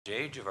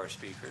Age of our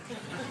speakers.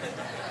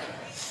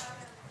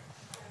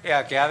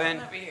 Yeah, Gavin.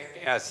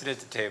 Yeah, sit at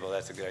the table.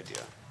 That's a good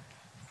idea.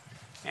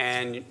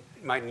 And you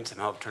might need some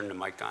help turning the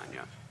mic on.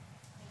 Yeah.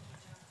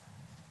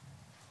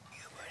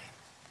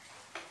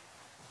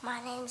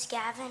 My name's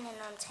Gavin, and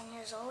I'm 10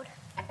 years old.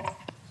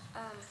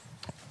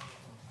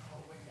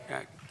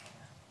 Yeah.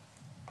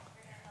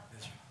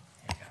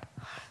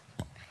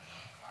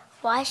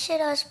 Why should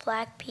us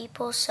black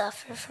people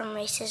suffer from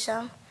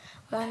racism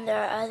when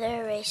there are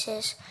other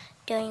races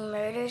doing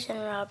murders and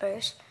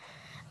robbers,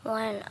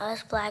 when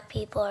us black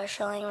people are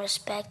showing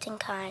respect and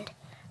kind,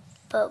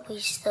 but we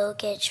still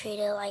get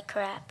treated like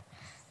crap?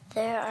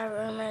 There are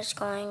rumors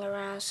going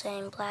around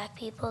saying black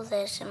people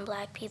this and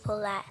black people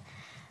that,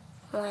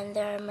 when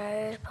there are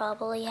murders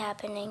probably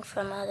happening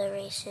from other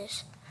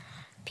races.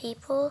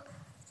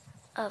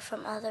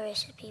 From other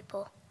races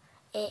people.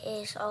 It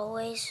is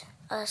always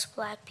us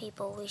black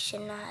people. We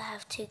should not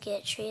have to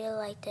get treated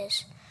like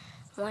this.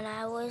 When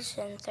I was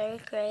in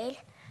 3rd grade,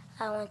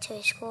 I went to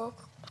a school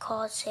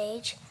called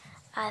Sage.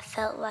 I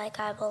felt like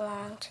I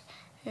belonged.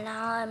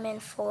 Now I'm in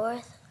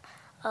 4th.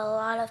 A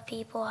lot of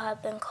people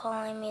have been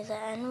calling me the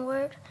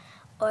N-word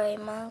or a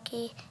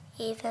monkey,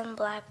 even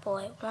black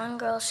boy. One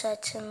girl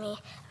said to me,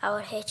 "I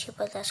would hit you,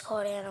 but that's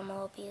called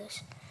animal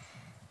abuse."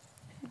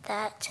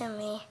 That to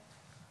me,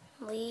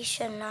 we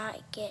should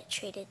not get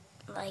treated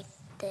like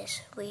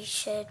this. We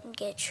should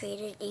get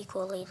treated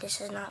equally.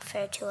 This is not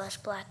fair to us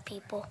black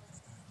people.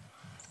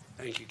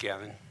 Thank you,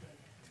 Gavin.